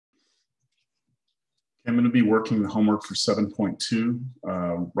I'm going to be working the homework for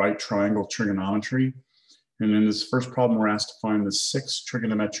 7.2, right triangle trigonometry. And in this first problem, we're asked to find the 6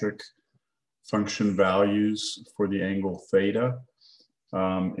 trigonometric function values for the angle theta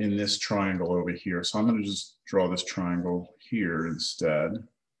in this triangle over here. So I'm going to just draw this triangle here instead.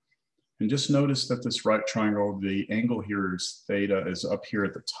 And just notice that this right triangle, the angle here is theta is up here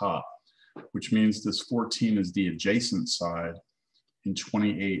at the top, which means this 14 is the adjacent side and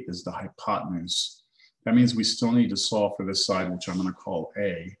 28 is the hypotenuse. That means we still need to solve for this side, which I'm going to call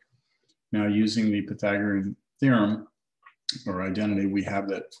A. Now, using the Pythagorean theorem or identity, we have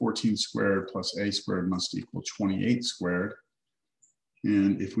that 14 squared plus A squared must equal 28 squared.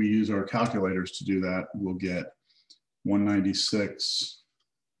 And if we use our calculators to do that, we'll get 196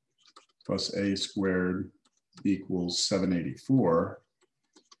 plus A squared equals 784.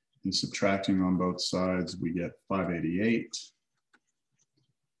 And subtracting on both sides, we get 588.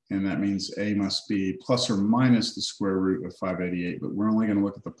 And that means A must be plus or minus the square root of 588, but we're only going to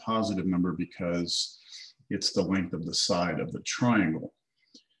look at the positive number because it's the length of the side of the triangle.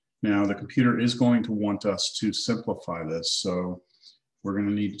 Now, the computer is going to want us to simplify this, so we're going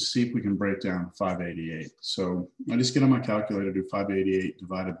to need to see if we can break down 588. So I just get on my calculator, do 588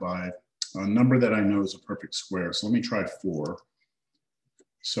 divided by a number that I know is a perfect square. So let me try 4.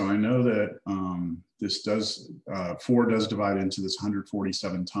 So I know that this does, 4 does divide into this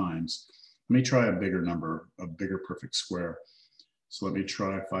 147 times. Let me try a bigger number, a bigger perfect square. So let me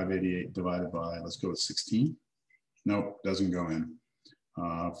try 588 divided by, let's go with 16. Nope, doesn't go in.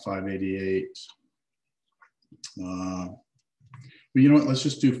 588, but you know what, let's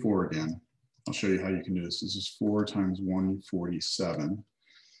just do 4 again. I'll show you how you can do this. This is 4 times 147.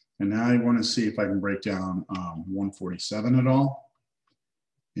 And now I want to see if I can break down 147 at all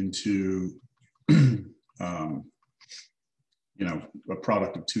into, you know, a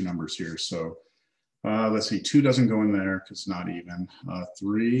product of 2 numbers here. So let's see, 2 doesn't go in there because it's not even.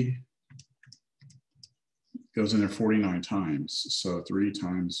 3 goes in there 49 times. So 3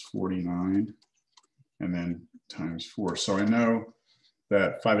 times 49 and then times 4. So I know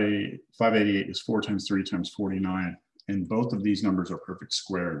that 588 is 4 times 3 times 49. And both of these numbers are perfect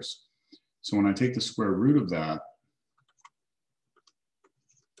squares. So when I take the square root of that,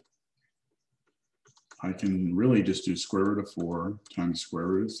 I can really just do square root of 4 times square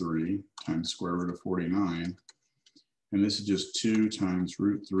root of 3 times square root of 49. And this is just 2 times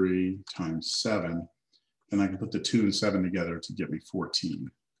root 3 times 7. And I can put the 2 and 7 together to get me 14.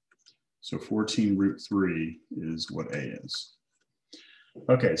 So 14 root 3 is what A is.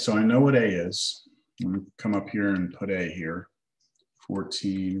 Okay, so I know what A is. I'm going to come up here and put A here.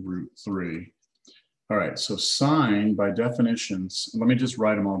 14 root 3. All right, so sine, by definitions, let me just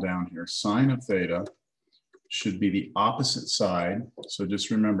write them all down here. Sine of theta should be the opposite side. So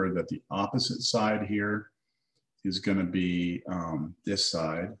just remember that the opposite side here is going to be this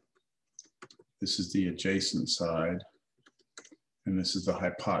side. This is the adjacent side. And this is the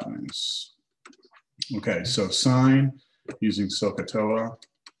hypotenuse. Okay, so sine using SOHCAHTOA.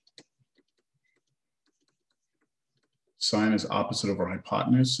 Sine is opposite over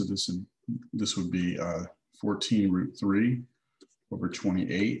hypotenuse. So this would be 14 root 3 over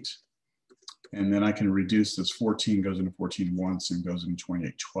 28. And then I can reduce this 14 goes into 14 once and goes into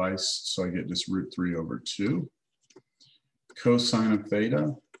 28 twice. So I get just root 3 over 2. Cosine of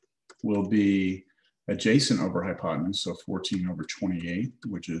theta will be adjacent over hypotenuse, so 14 over 28,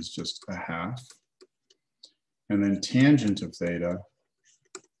 which is just a half. And then tangent of theta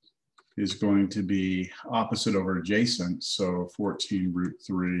is going to be opposite over adjacent, so 14 root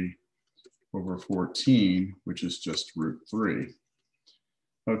 3 over 14, which is just root 3.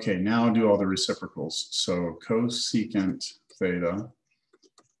 Okay, now I'll do all the reciprocals. So cosecant theta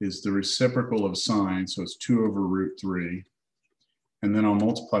is the reciprocal of sine, so it's 2 over root 3. And then I'll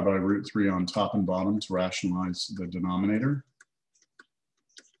multiply by root 3 on top and bottom to rationalize the denominator.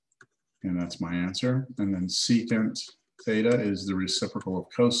 And that's my answer. And then secant theta is the reciprocal of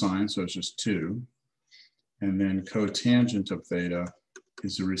cosine, so it's just 2. And then cotangent of theta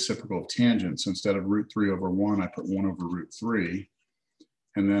is the reciprocal of tangent. So instead of root 3 over 1, I put 1 over root 3.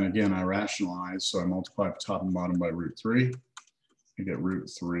 And then again, I rationalize, so I multiply top and bottom by root 3. I get root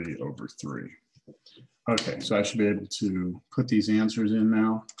 3 over 3. Okay, so I should be able to put these answers in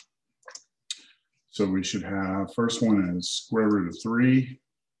now. So we should have, first one is square root of 3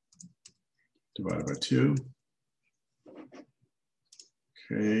 divided by 2.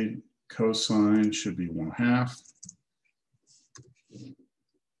 Okay, cosine should be 1/2.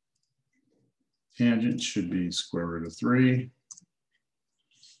 Tangent should be square root of 3.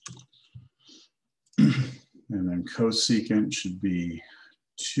 And then cosecant should be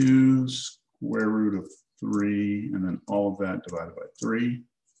 2 square root of 3, and then all of that divided by 3.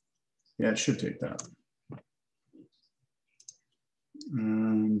 Yeah, it should take that.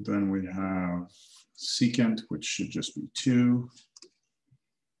 And then we have secant, which should just be 2.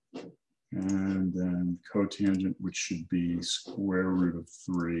 And then cotangent, which should be square root of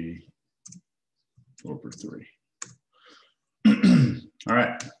 3 over 3. All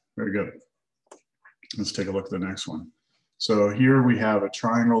right, very good. Let's take a look at the next one. So here we have a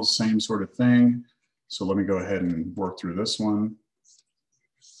triangle, same sort of thing. So let me go ahead and work through this one.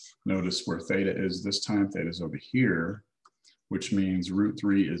 Notice where theta is this time. Theta is over here, which means root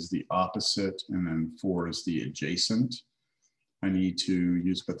 3 is the opposite and then 4 is the adjacent. I need to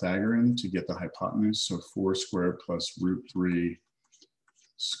use Pythagorean to get the hypotenuse. So 4 squared plus root 3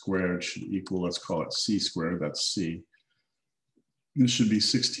 squared should equal, let's call it c squared, that's c. This should be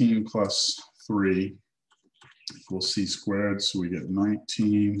 16 plus 3 equals c squared. So we get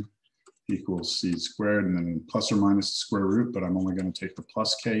 19 equals c squared, and then plus or minus the square root, but I'm only going to take the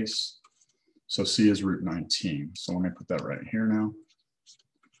plus case. So c is root 19. So let me put that right here now.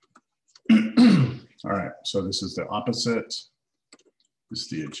 All right, so this is the opposite. This is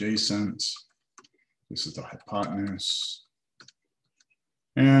the adjacent. This is the hypotenuse.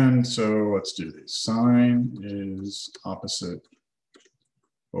 And so let's do this. Sine is opposite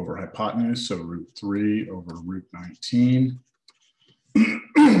over hypotenuse, so root 3 over root 19.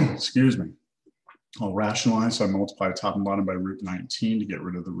 Excuse me. I'll rationalize, so I multiply top and bottom by root 19 to get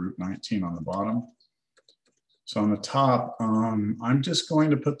rid of the root 19 on the bottom. So on the top, I'm just going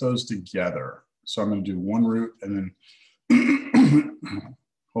to put those together. So I'm going to do one root and then,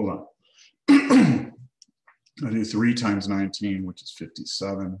 hold on. I do 3 times 19, which is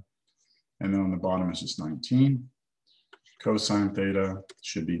 57. And then on the bottom is just 19. Cosine theta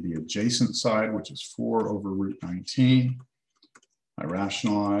should be the adjacent side, which is 4 over root 19. I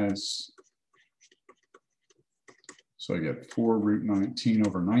rationalize. So I get 4 root 19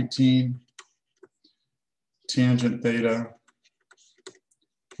 over 19. Tangent theta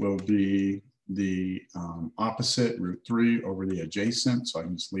will be the opposite, root 3 over the adjacent. So I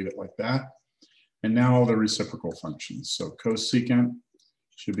can just leave it like that. And now all the reciprocal functions. So cosecant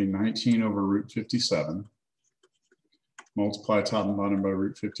should be 19 over root 57. Multiply top and bottom by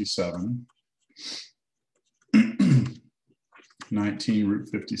root 57. 19 root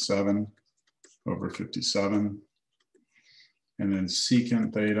 57 over 57. And then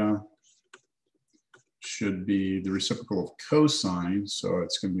secant theta should be the reciprocal of cosine. So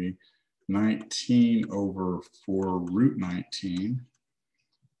it's going to be 19 over 4 root 19.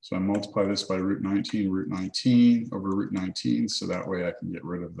 So I multiply this by root 19 over root 19. So that way I can get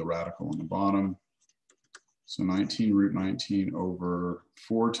rid of the radical on the bottom. So 19 root 19 over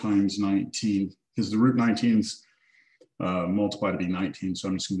 4 times 19, because the root 19's multiply to be 19. So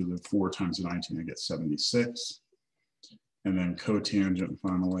I'm just going to do the 4 times 19, I get 76. And then cotangent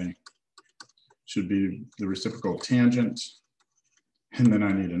finally should be the reciprocal of tangent. And then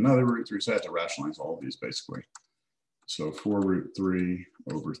I need another root 3, so I have to rationalize all of these basically. So 4 root 3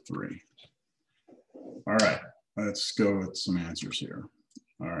 over 3. All right, let's go with some answers here.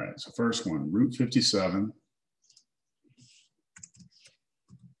 All right, so first one, root 57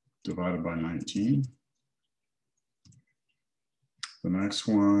 divided by 19. The next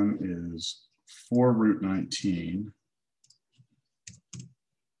one is 4 root 19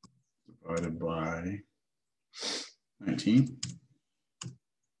 divided by 19.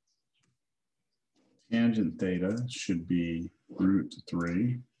 Tangent theta should be root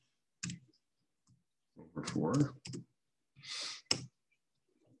 3 over 4.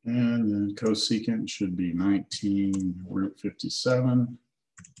 And then cosecant should be 19 root 57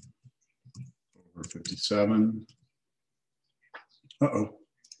 over 57. Uh-oh.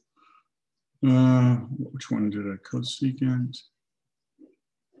 Which one did I cosecant?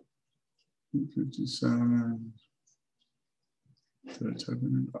 57. Did I type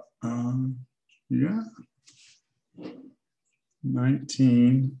it in? Yeah.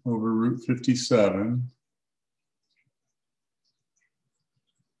 19 over root 57.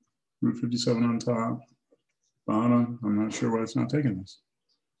 Root 57 on top, bottom. I'm not sure why it's not taking this.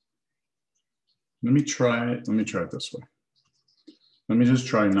 Let me try it. Let me try it this way. Let me just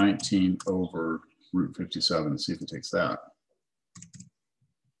try 19 over root 57 and see if it takes that.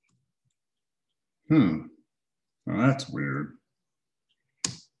 Well, that's weird.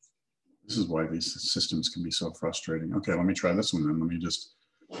 This is why these systems can be so frustrating. Okay, let me try this one then. Let me just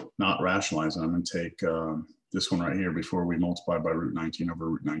not rationalize it. I'm going to take this one right here before we multiply by root 19 over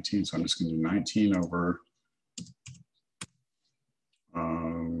root 19. So I'm just going to do 19 over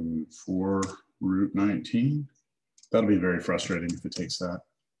 4 root 19. That'll be very frustrating if it takes that.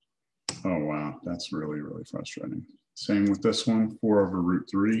 Oh, wow, that's really, really frustrating. Same with this one, 4 over root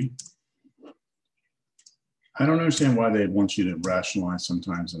 3. I don't understand why they'd want you to rationalize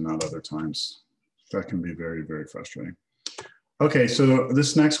sometimes and not other times. That can be very, very frustrating. Okay, so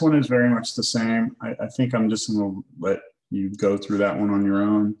this next one is very much the same. I think I'm just gonna let you go through that one on your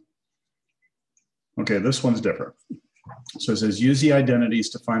own. Okay, this one's different. So it says, use the identities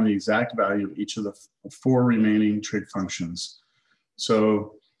to find the exact value of each of the 4 remaining trig functions.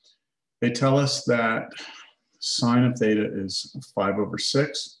 So they tell us that sine of theta is 5 over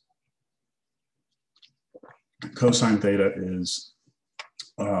 6. Cosine theta is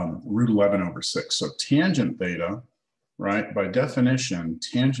root 11 over 6. So tangent theta, right, by definition,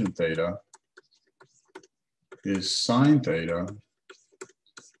 tangent theta is sine theta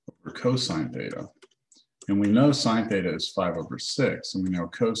over cosine theta. And we know sine theta is 5 over 6, and we know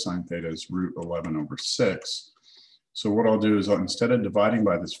cosine theta is root 11 over 6. So what I'll do is instead of dividing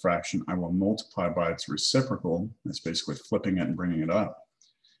by this fraction, I will multiply by its reciprocal. That's basically flipping it and bringing it up.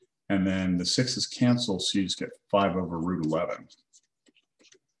 And then the 6's cancel, so you just get 5 over root 11.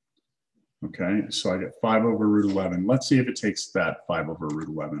 Okay, so I get 5 over root 11. Let's see if it takes that 5 over root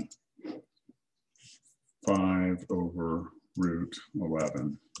 11. 5 over root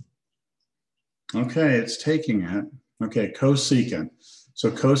 11. Okay, it's taking it. Okay, cosecant. So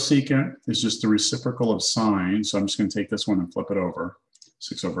cosecant is just the reciprocal of sine. So I'm just going to take this one and flip it over,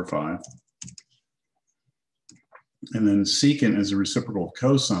 6 over 5. And then secant is the reciprocal of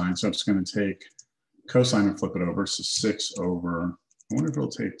cosine. So I'm just going to take cosine and flip it over. So 6 over, I wonder if it'll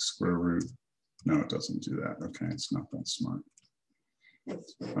take square root. No, it doesn't do that. Okay, it's not that smart.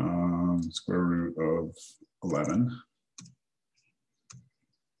 Square root of 11.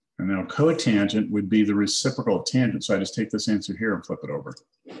 And now cotangent would be the reciprocal of tangent. So I just take this answer here and flip it over.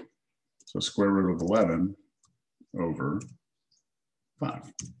 So square root of 11 over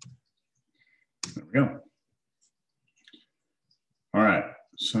 5. There we go. All right,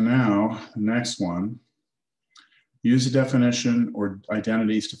 so now the next one, use a definition or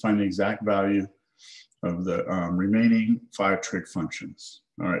identities to find the exact value of the remaining 5 trig functions.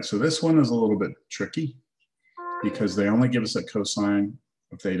 All right, so this one is a little bit tricky because they only give us a cosine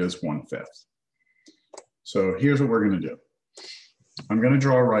of theta is 1/5. So here's what we're going to do. I'm going to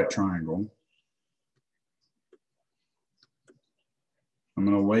draw a right triangle. I'm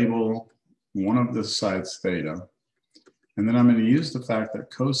going to label one of the sides theta. And then I'm going to use the fact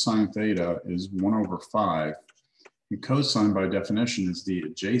that cosine theta is 1 over 5. And cosine, by definition, is the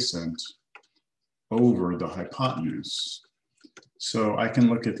adjacent over the hypotenuse. So I can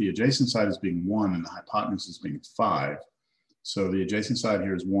look at the adjacent side as being 1 and the hypotenuse as being 5. So the adjacent side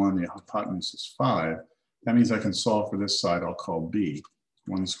here is 1, the hypotenuse is 5. That means I can solve for this side I'll call b.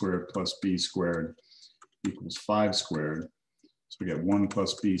 1 squared plus b squared equals 5 squared. So we get 1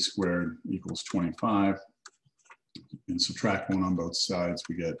 plus b squared equals 25. And subtract 1 on both sides,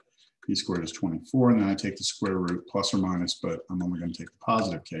 we get b squared is 24. And then I take the square root plus or minus, but I'm only going to take the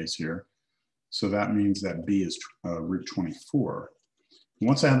positive case here. So that means that b is root 24. And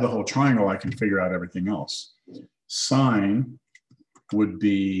once I have the whole triangle, I can figure out everything else. Sine would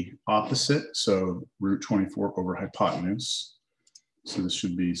be opposite, so root 24 over hypotenuse. So this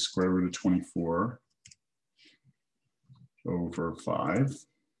should be square root of 24 over 5.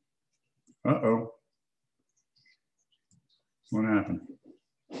 Uh-oh. What happened?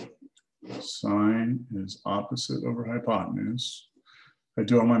 Sine is opposite over hypotenuse. If I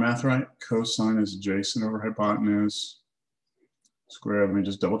do all my math right, cosine is adjacent over hypotenuse. Square, let me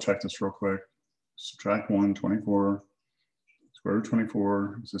just double check this real quick. Subtract 1, 24. Square root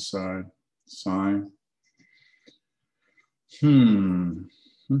 24 is this side. Sine. I'm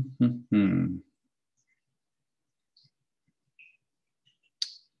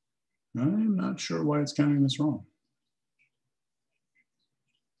not sure why it's counting this wrong.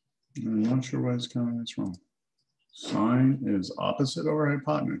 I'm not sure why it's counting this wrong. Sine is opposite over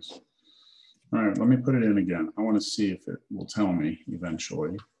hypotenuse. All right, let me put it in again. I want to see if it will tell me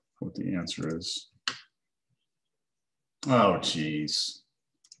eventually what the answer is. Oh, geez.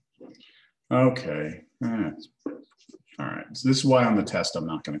 Okay. All right. So this is why on the test I'm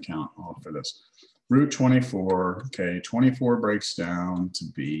not going to count all for this. Root 24. Okay, 24 breaks down to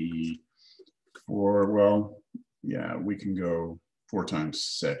be 4. Well, yeah, we can go 4 times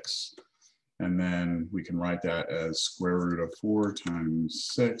 6. And then we can write that as square root of 4 times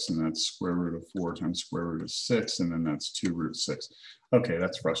 6, and that's square root of 4 times square root of 6, and then that's 2 root 6. Okay,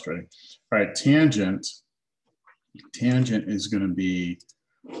 that's frustrating. All right, tangent. Tangent is going to be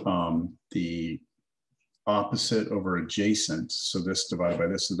the opposite over adjacent. So this divided by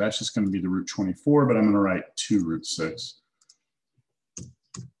this. So that's just going to be the root 24, but I'm going to write 2 root 6.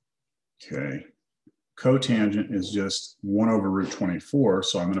 Okay. Cotangent is just 1 over root 24.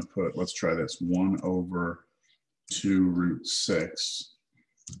 So I'm going to put, let's try this, 1 over 2 root 6.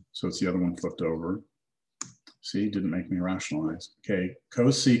 So it's the other one flipped over. See, didn't make me rationalize. Okay,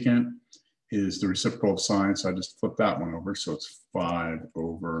 cosecant is the reciprocal of sine, so I just flip that one over. So it's 5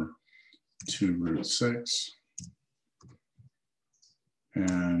 over 2 root 6.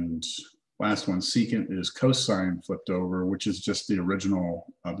 And last one, secant, is cosine flipped over, which is just the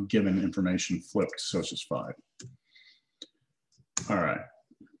original given information flipped, so it's just 5. All right.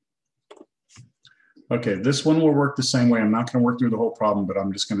 Okay, this one will work the same way. I'm not going to work through the whole problem, but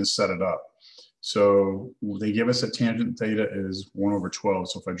I'm just going to set it up. So they give us that tangent theta is 1 over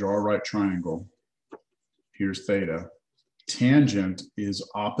 12. So if I draw a right triangle, here's theta. Tangent is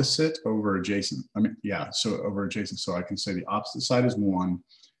opposite over adjacent. I mean, yeah, so over adjacent. So I can say the opposite side is 1,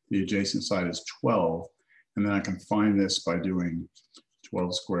 the adjacent side is 12. And then I can find this by doing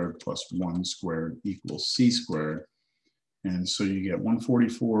 12 squared plus 1 squared equals c squared. And so you get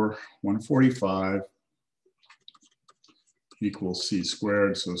 144, 145 equals c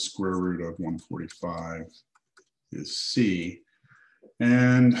squared. So square root of 145 is c.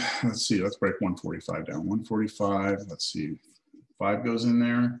 And let's see, let's break 145 down. 145, let's see, 5 goes in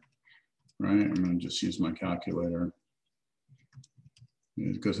there, right? I'm going to just use my calculator.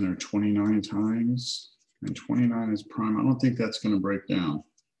 It goes in there 29 times, and 29 is prime. I don't think that's going to break down.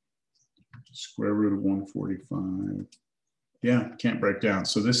 Square root of 145. Yeah, can't break down.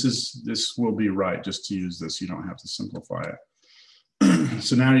 So this will be right just to use this. You don't have to simplify it.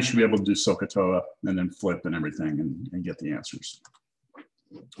 So now you should be able to do SOHCAHTOA and then flip and everything and get the answers.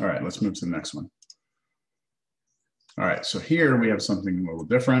 All right, let's move to the next one. All right, so here we have something a little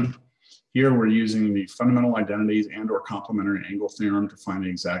different. Here we're using the fundamental identities and or complementary angle theorem to find the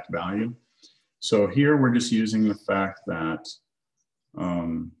exact value. So here we're just using the fact that,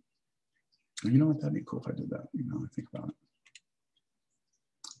 you know what, that'd be cool if I did that, you know, I think about it.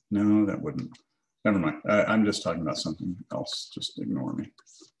 No, that wouldn't. Never mind. I'm just talking about something else. Just ignore me.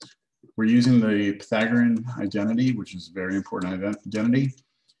 We're using the Pythagorean identity, which is a very important identity.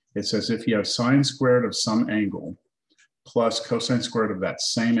 It says if you have sine squared of some angle plus cosine squared of that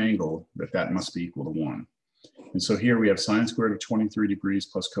same angle, that must be equal to 1. And so here we have sine squared of 23 degrees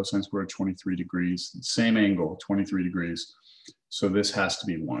plus cosine squared of 23 degrees, same angle, 23 degrees. So this has to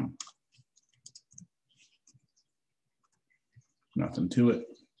be 1. Nothing to it.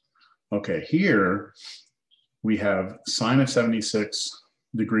 Okay, here we have sine of 76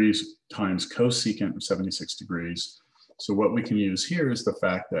 degrees times cosecant of 76 degrees. So what we can use here is the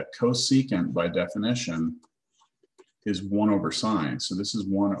fact that cosecant, by definition, is 1 over sine. So this is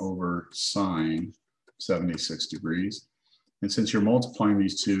 1 over sine 76 degrees. And since you're multiplying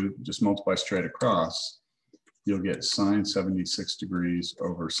these two, just multiply straight across, you'll get sine 76 degrees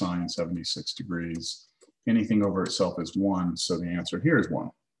over sine 76 degrees. Anything over itself is 1, so the answer here is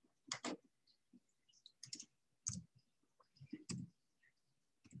 1.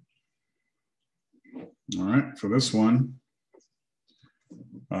 All right, for this one,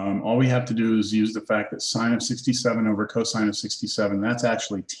 all we have to do is use the fact that sine of 67 over cosine of 67, that's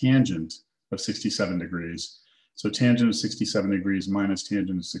actually tangent of 67 degrees. So tangent of 67 degrees minus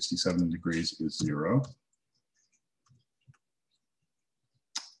tangent of 67 degrees is 0.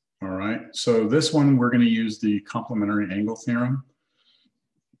 All right, so this one, we're going to use the complementary angle theorem.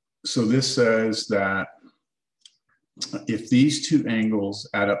 So this says that if these two angles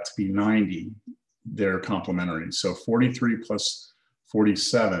add up to be 90, they're complementary. So 43 plus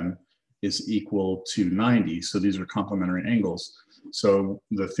 47 is equal to 90. So these are complementary angles. So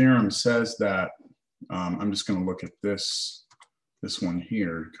the theorem says that, I'm just going to look at this one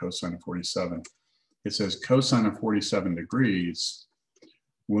here, cosine of 47. It says cosine of 47 degrees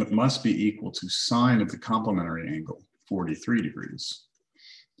must be equal to sine of the complementary angle, 43 degrees.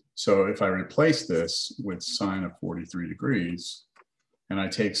 So if I replace this with sine of 43 degrees, and I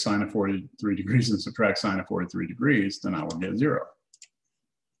take sine of 43 degrees and subtract sine of 43 degrees, then I will get 0.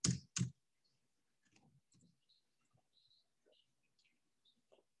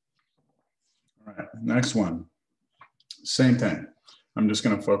 All right, next one. Same thing. I'm just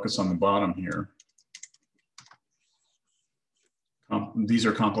going to focus on the bottom here. These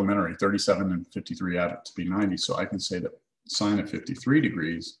are complementary, 37 and 53 add up to be 90. So I can say that sine of 53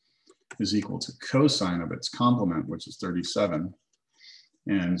 degrees is equal to cosine of its complement, which is 37.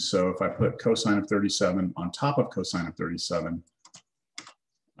 And so if I put cosine of 37 on top of cosine of 37,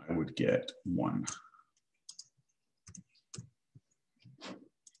 I would get 1.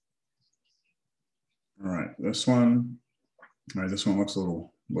 All right, this one looks a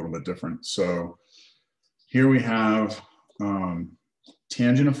little bit different. So here we have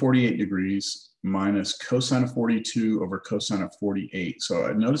tangent of 48 degrees minus cosine of 42 over cosine of 48. So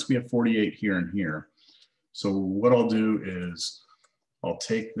I notice we have 48 here and here. So what I'll do is I'll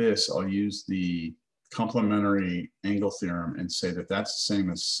take this, I'll use the complementary angle theorem and say that that's the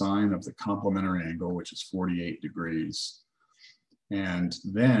same as sine of the complementary angle, which is 48 degrees. And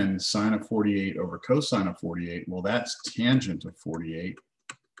then sine of 48 over cosine of 48, well, that's tangent of 48.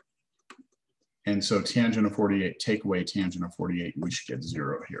 And so tangent of 48, take away tangent of 48, we should get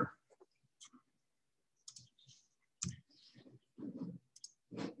 0 here.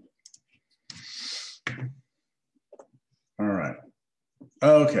 All right.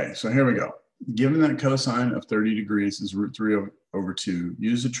 Okay, so here we go. Given that cosine of 30 degrees is root 3 over 2,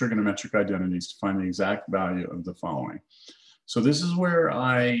 use the trigonometric identities to find the exact value of the following. So this is where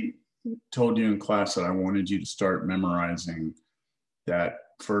I told you in class that I wanted you to start memorizing that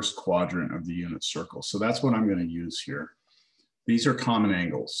first quadrant of the unit circle. So that's what I'm going to use here. These are common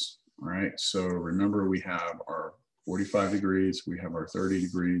angles, all right? So remember, we have our 45 degrees, we have our 30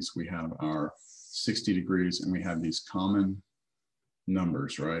 degrees, we have our 60 degrees, and we have these common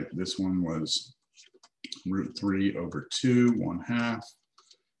numbers, right? This one was root 3 over 2, 1/2.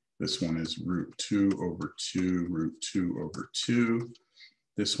 This one is root 2 over 2, root 2 over 2.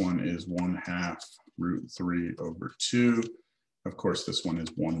 This one is 1/2 root 3 over 2. Of course, this one is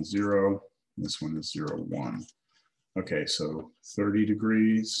 1, 0. This one is 0, 1. Okay, so 30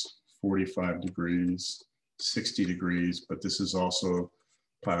 degrees, 45 degrees, 60 degrees, but this is also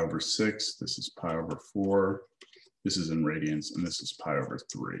pi over 6. This is pi over 4. This is in radians, and this is pi over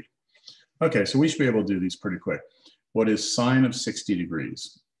 3. Okay, so we should be able to do these pretty quick. What is sine of 60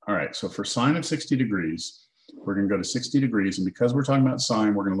 degrees? All right, so for sine of 60 degrees, we're going to go to 60 degrees, and because we're talking about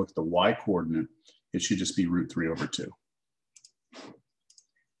sine, we're going to look at the y coordinate. It should just be root 3 over 2.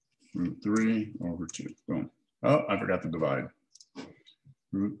 Root 3 over 2. Boom. Oh, I forgot to divide.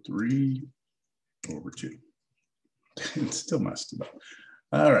 Root 3 over 2. It's still messed it up.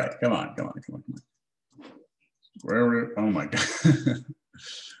 All right, come on. Square root. Oh my God.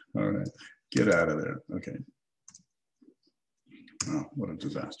 All right, get out of there. Okay. Oh, what a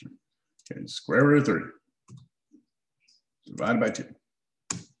disaster. Okay, square root of 3 divided by 2.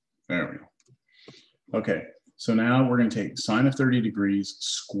 There we go. Okay, so now we're going to take sine of 30 degrees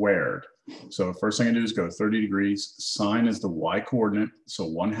squared. So first thing I do is go 30 degrees. Sine is the y coordinate, so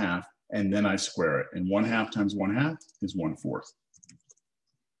 1/2, and then I square it. And 1/2 times 1/2 is 1/4.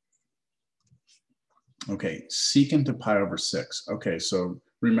 Okay, secant of pi over 6. Okay, so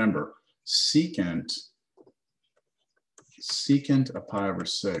remember, secant of pi over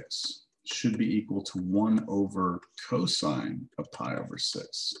 6 should be equal to 1 over cosine of pi over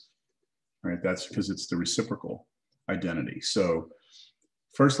 6. All right, that's because it's the reciprocal identity. So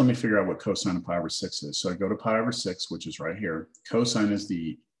first, let me figure out what cosine of pi over 6 is. So I go to pi over 6, which is right here. Cosine is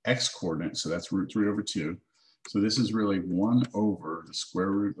the x coordinate, so that's root 3 over 2. So this is really 1 over the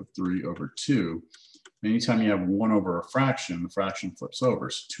square root of 3 over 2. Anytime you have 1 over a fraction, the fraction flips over.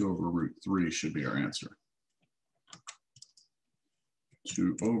 So 2 over root 3 should be our answer.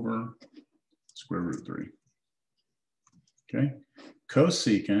 2 over square root 3. Okay.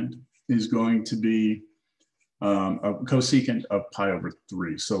 Cosecant is going to be a cosecant of pi over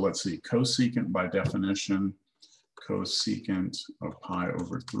 3. So let's see. Cosecant by definition, cosecant of pi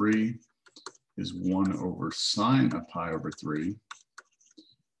over 3 is 1 over sine of pi over 3.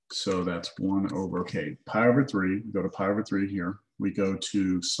 So that's 1 over, okay, pi over 3, we go to pi over 3 here. We go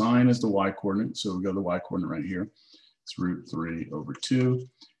to sine is the y coordinate, so we go to the y coordinate right here. It's root 3 over 2.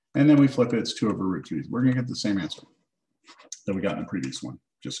 And then we flip it, it's 2 over root 3. We're going to get the same answer that we got in the previous one,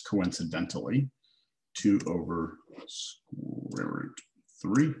 just coincidentally, 2 over square root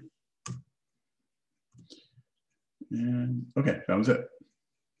 3. And okay, that was it.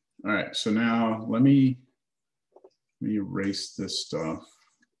 All right, so now let me erase this stuff.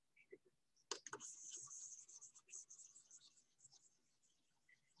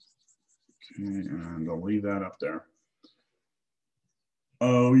 Okay, and I'll leave that up there.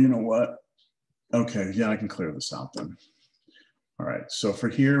 Oh, you know what? Okay, yeah, I can clear this out then. All right, so for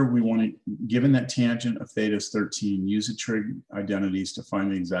here, we want to, given that tangent of theta is 13, use the trig identities to find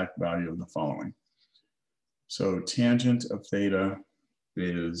the exact value of the following. So tangent of theta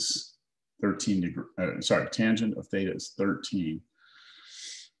is 13 degrees, tangent of theta is 13.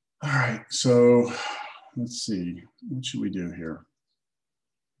 All right, so let's see, what should we do here?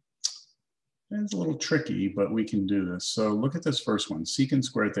 It's a little tricky, but we can do this. So look at this first one, secant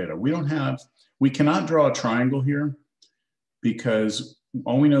squared theta. We cannot draw a triangle here because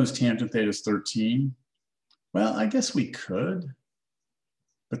all we know is tangent theta is 13. Well, I guess we could,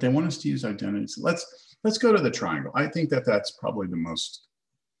 but they want us to use identities. Let's go to the triangle. I think that that's probably the most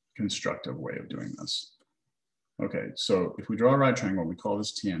constructive way of doing this. Okay, so if we draw a right triangle, we call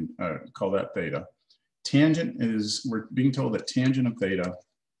this call that theta. Tangent is, we're being told that tangent of theta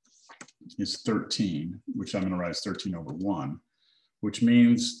is 13, which I'm going to write as 13 over 1, which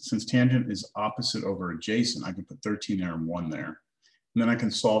means since tangent is opposite over adjacent, I can put 13 there and 1 there. And then I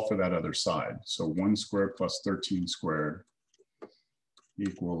can solve for that other side. So 1 squared plus 13 squared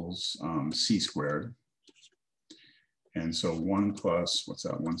equals c squared. And so 1 plus, what's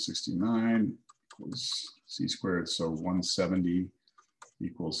that, 169 equals c squared. So 170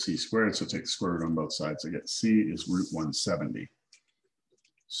 equals c squared. So take the square root on both sides. I get c is root 170.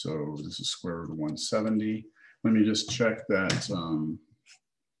 So this is square root of 170. Let me just check that,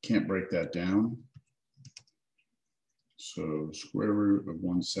 can't break that down. So square root of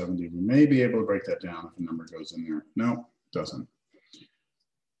 170, we may be able to break that down if a number goes in there. No, it doesn't.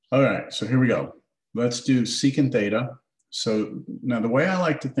 All right, so here we go. Let's do secant theta. So now the way I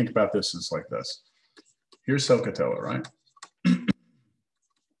like to think about this is like this. Here's SOHCAHTOA, right?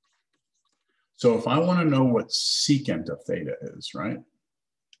 So if I want to know what secant of theta is, right?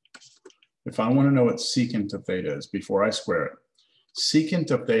 If I want to know what secant of theta is before I square it, secant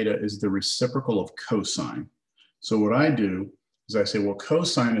of theta is the reciprocal of cosine. So what I do is I say, well,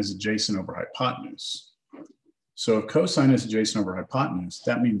 cosine is adjacent over hypotenuse. So if cosine is adjacent over hypotenuse,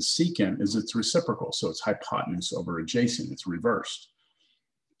 that means secant is its reciprocal. So it's hypotenuse over adjacent, it's reversed.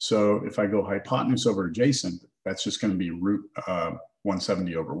 So if I go hypotenuse over adjacent, that's just going to be root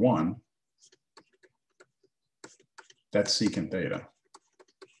 170 over 1. That's secant theta.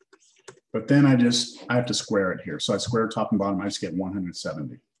 But then I have to square it here. So I square top and bottom, I just get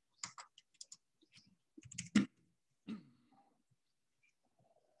 170.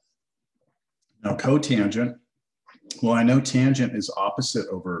 Now cotangent, well, I know tangent is opposite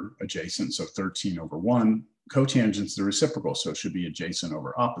over adjacent, so 13 over 1. Cotangent's the reciprocal, so it should be adjacent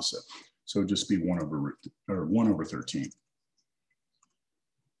over opposite. So it'd just be 1 over 13.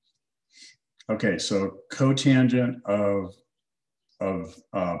 Okay, so cotangent of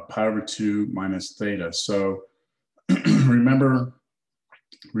pi over 2 minus theta. So remember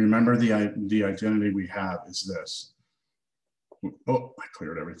the identity we have is this. Oh, I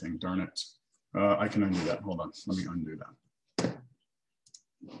cleared everything, darn it. I can undo that, hold on, let me undo that.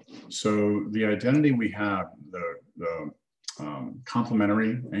 So the identity we have, the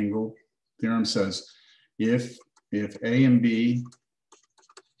complementary angle theorem says, if A and B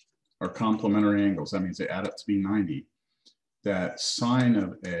are complementary angles, that means they add up to be 90, that sine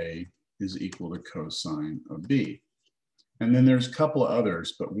of A is equal to cosine of B. And then there's a couple of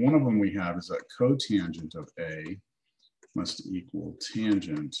others, but one of them we have is that cotangent of A must equal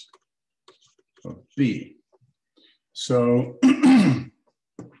tangent of B. So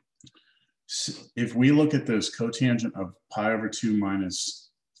if we look at this cotangent of pi over 2 minus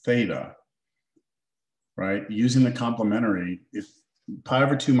theta, right, using the complementary, if pi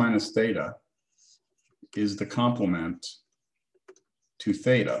over 2 minus theta is the complement to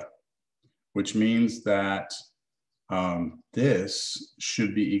theta, which means that this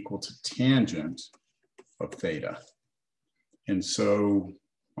should be equal to tangent of theta. And so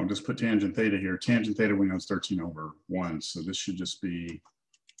I'll just put tangent theta here. Tangent theta we know is 13 over 1, so this should just be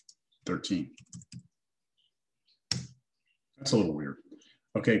 13. That's a little weird.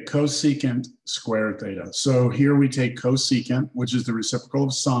 Okay, cosecant squared theta. So here we take cosecant, which is the reciprocal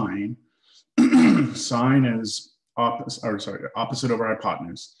of sine. Sine is opposite over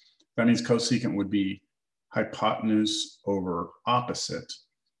hypotenuse. That means cosecant would be hypotenuse over opposite,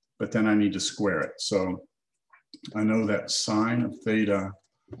 but then I need to square it. So I know that sine of theta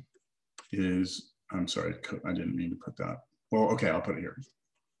is, I'm sorry, I didn't mean to put that. Well, okay, I'll put it here.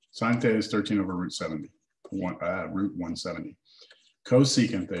 Sine theta is 13 over root 70, root 170.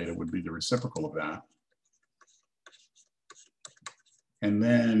 Cosecant theta would be the reciprocal of that. And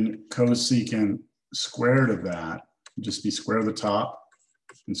then cosecant squared of that would just be square the top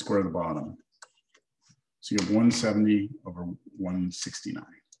and square the bottom. So you have 170 over 169.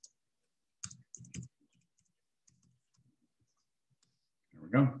 There we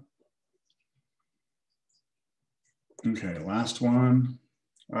go. Okay, last one.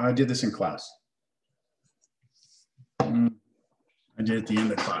 I did this in class. I did at the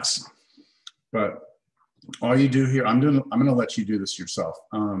end of class. But all you do here, I'm going to let you do this yourself.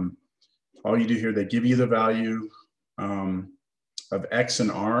 All you do here, they give you the value of X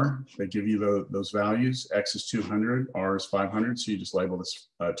and R. They give you those values. X is 200, R is 500. So you just label this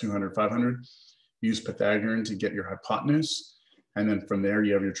 200, 500. Use Pythagorean to get your hypotenuse. And then from there,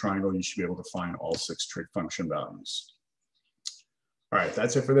 you have your triangle. You should be able to find all 6 trig function values. All right,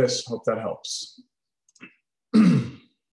 that's it for this. Hope that helps.